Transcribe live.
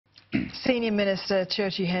Senior Minister Teo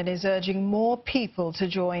Chee Hean is urging more people to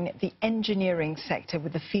join the engineering sector,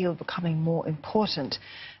 with the field becoming more important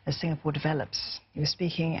as Singapore develops. He was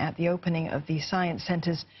speaking at the opening of the Science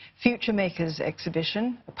Centre's Future Makers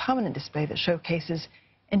exhibition, a permanent display that showcases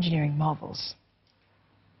engineering marvels.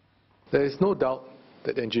 There is no doubt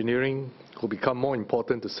that engineering will become more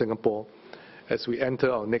important to Singapore as we enter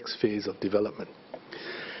our next phase of development.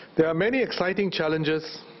 There are many exciting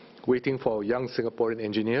challenges waiting for young Singaporean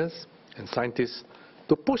engineers and scientists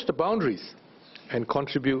to push the boundaries and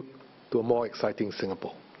contribute to a more exciting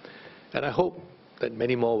Singapore. And I hope that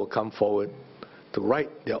many more will come forward to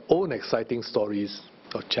write their own exciting stories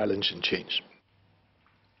of challenge and change.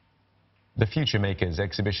 The Future Makers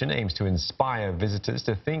exhibition aims to inspire visitors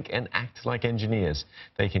to think and act like engineers.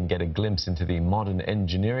 They can get a glimpse into the modern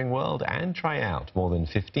engineering world and try out more than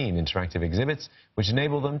 15 interactive exhibits, which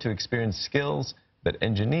enable them to experience skills that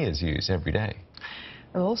engineers use every day.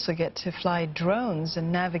 They'll also get to fly drones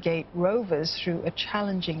and navigate rovers through a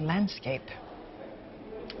challenging landscape.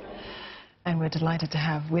 And we're delighted to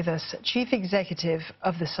have with us Chief Executive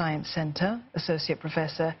of the Science Centre, Associate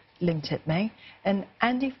Professor Lim Tit Meng, and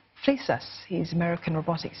Andy Flessas. He's American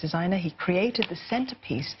robotics designer. He created the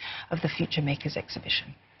centerpiece of the Future Makers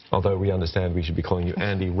exhibition. Although we understand we should be calling you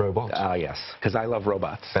Andy Robot. Yes, because I love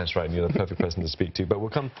robots. That's right, and you're the perfect person to speak to. But we'll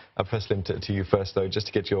come, Professor Lim, to you first, though, just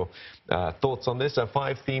to get your thoughts on this.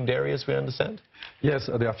 5 themed areas, we understand? Yes,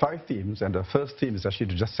 there are 5 themes, and the first theme is actually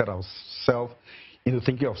to just set ourselves into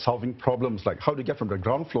thinking of solving problems, like how to get from the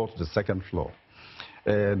ground floor to the second floor.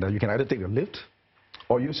 And you can either take a lift,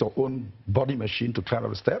 or use your own body machine to climb up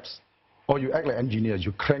the steps, or you act like engineers,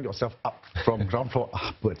 you crank yourself up from ground floor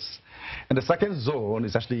upwards. And the second zone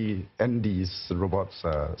is actually Andy's robot's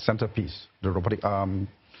centerpiece, the robotic arm,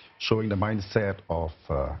 showing the mindset of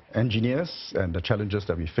engineers and the challenges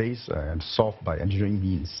that we face and solved by engineering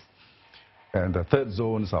means. And the third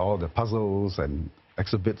zones are all the puzzles and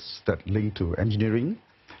exhibits that link to engineering.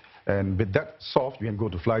 And with that solved, you can go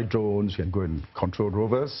to fly drones, you can go and control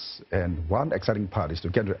rovers. And one exciting part is to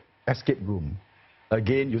get to the escape room.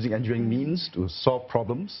 Again, using engineering means to solve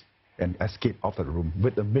problems and escape out of the room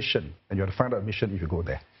with a mission. And you have to find out a mission if you go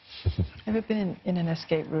there. Have you been in an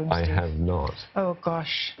escape room, Steve? I have not. Oh,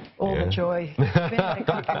 gosh, all the joy.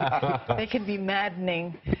 They can be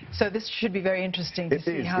maddening. So this should be very interesting to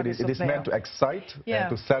see how this will play out. It is meant to excite and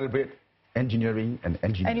to celebrate engineering and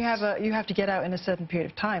engineers. And you have to get out in a certain period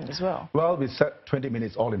of time as well. Well, we set 20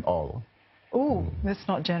 minutes all in all. Ooh, that's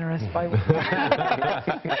not generous. Use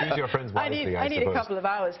your friends wisely, I need a couple of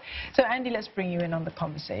hours. So, Andy, let's bring you in on the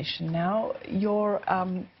conversation now. Your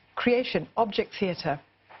creation, Object Theatre,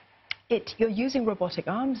 you're using robotic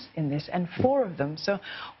arms in this, and 4 of them. So,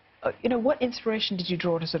 you know, what inspiration did you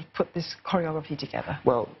draw to sort of put this choreography together?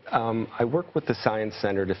 Well, I work with the Science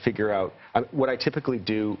Center to figure out, what I typically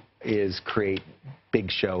do is create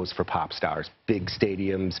big shows for pop stars, big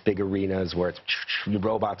stadiums, big arenas where it's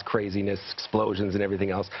robots, craziness, explosions, and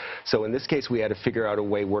everything else. So in this case, we had to figure out a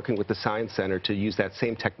way, working with the Science Center, to use that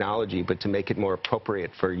same technology, but to make it more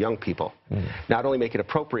appropriate for young people. Not only make it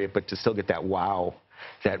appropriate, but to still get that wow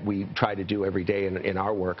that we try to do every day in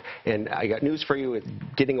our work. And I got news for you,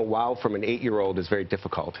 getting a wow from an 8-year-old is very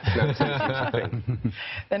difficult. It's not an easy thing.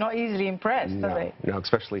 They're not easily impressed, are they? No,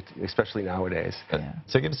 especially nowadays.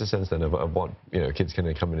 So give us a sense then of what kids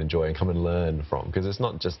can come and enjoy and come and learn from, because it's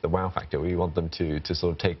not just the wow factor. We want them to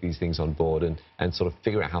sort of take these things on board and sort of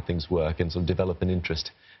figure out how things work and sort of develop an interest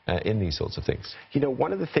in these sorts of things. You know,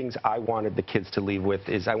 one of the things I wanted the kids to leave with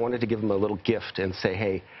is I wanted to give them a little gift and say,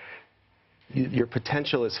 hey, your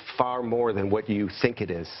potential is far more than what you think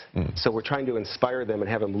it is. So we're trying to inspire them and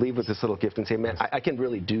have them leave with this little gift and say, man, I can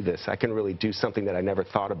really do this. I can really do something that I never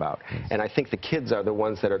thought about. And I think the kids are the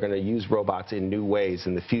ones that are going to use robots in new ways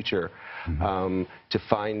in the future to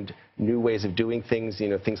find new ways of doing things,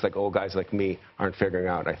 things like old guys like me aren't figuring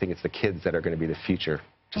out. I think it's the kids that are going to be the future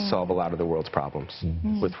to solve a lot of the world's problems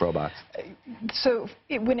with robots. So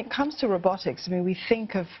when it comes to robotics, I mean, we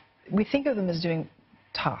think of them as doing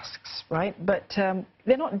tasks, right? But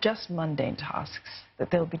they're not just mundane tasks that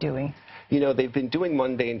they'll be doing. You know, they've been doing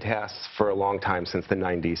mundane tasks for a long time, since the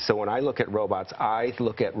 90s. So when I look at robots, I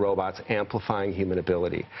look at robots amplifying human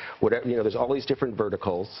ability. There's all these different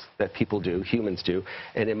verticals that people do, humans do,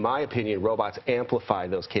 and in my opinion, robots amplify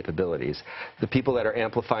those capabilities. The people that are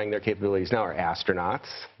amplifying their capabilities now are astronauts,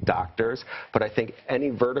 doctors, but I think any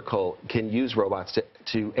vertical can use robots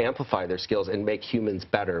to amplify their skills and make humans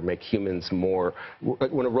better, make humans more.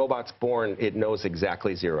 When a robot's born, it knows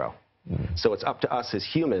exactly 0. So it's up to us as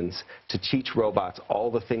humans to teach robots all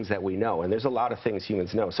the things that we know. And there's a lot of things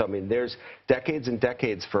humans know. So, I mean, there's decades and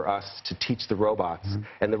decades for us to teach the robots.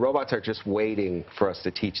 And the robots are just waiting for us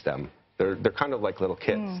to teach them. They're kind of like little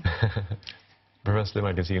kids. Professor Lim,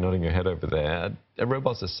 I can see you nodding your head over there.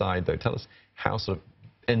 Robots aside, though, tell us how sort of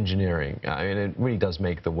engineering, I mean, it really does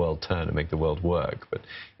make the world turn and make the world work. But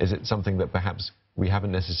is it something that perhaps we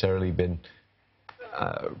haven't necessarily been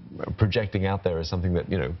projecting out there as something that,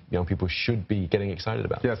 you know, young people should be getting excited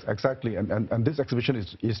about? Yes, exactly. And this exhibition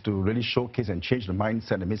is to really showcase and change the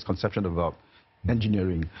mindset and misconception about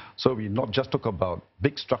engineering. So we not just talk about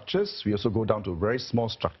big structures, we also go down to very small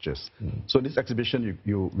structures. So in this exhibition,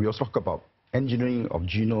 we also talk about engineering of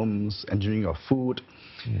genomes, engineering of food.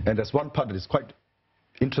 And there's one part that is quite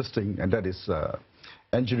interesting, and that is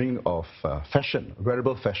engineering of fashion,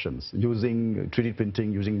 wearable fashions, using 3D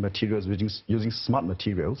printing, using materials, using smart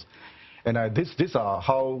materials. And these are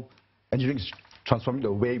how engineering is transforming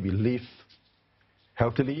the way we live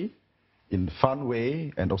healthily, in a fun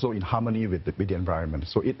way, and also in harmony with the environment.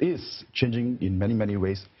 So it is changing in many, many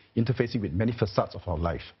ways, interfacing with many facets of our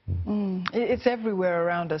life. It's everywhere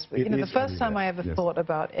around us. But, you know, the first time I ever yes. thought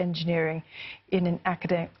about engineering in an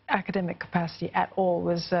academic capacity at all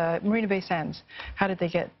was Marina Bay Sands. How did they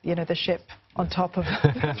get, you know, the ship on top of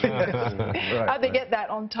How'd they get that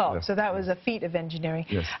on top? Yes. So that was a feat of engineering.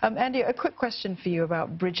 Yes. Andy, a quick question for you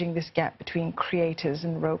about bridging this gap between creators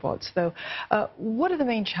and robots, though. What are the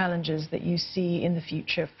main challenges that you see in the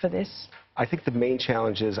future for this? I think the main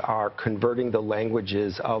challenges are converting the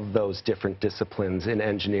languages of those different disciplines in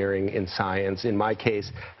engineering, in science, in my case,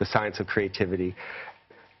 the science of creativity,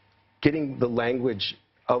 getting the language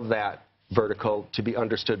of that vertical to be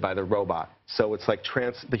understood by the robot. So it's like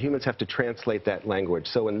the humans have to translate that language.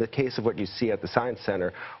 So in the case of what you see at the Science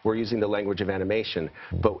Center, we're using the language of animation,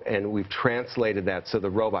 and we've translated that so the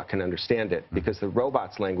robot can understand it, because the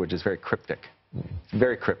robot's language is very cryptic.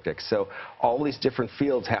 Very cryptic. So all these different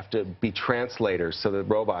fields have to be translators so that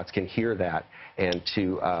robots can hear that and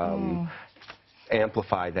to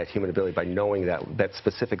amplify that human ability by knowing that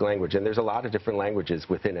specific language. And there's a lot of different languages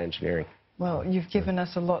within engineering. Well, you've given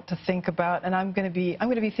us a lot to think about, and I'm going to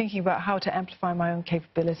be thinking about how to amplify my own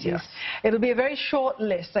capabilities. Yes. It'll be a very short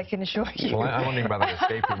list, I can assure you. Well, I'm wondering about that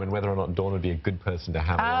escape room and whether or not Dawn would be a good person to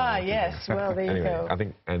have. Yes. Well, there you go. I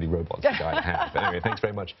think Andy Robot's the guy to have. But anyway, thanks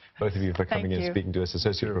very much, both of you, for coming in and speaking to us.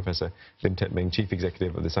 Associate Professor Lim Tit Meng, Chief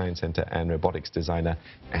Executive of the Science Center, and robotics designer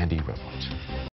Andy Robot.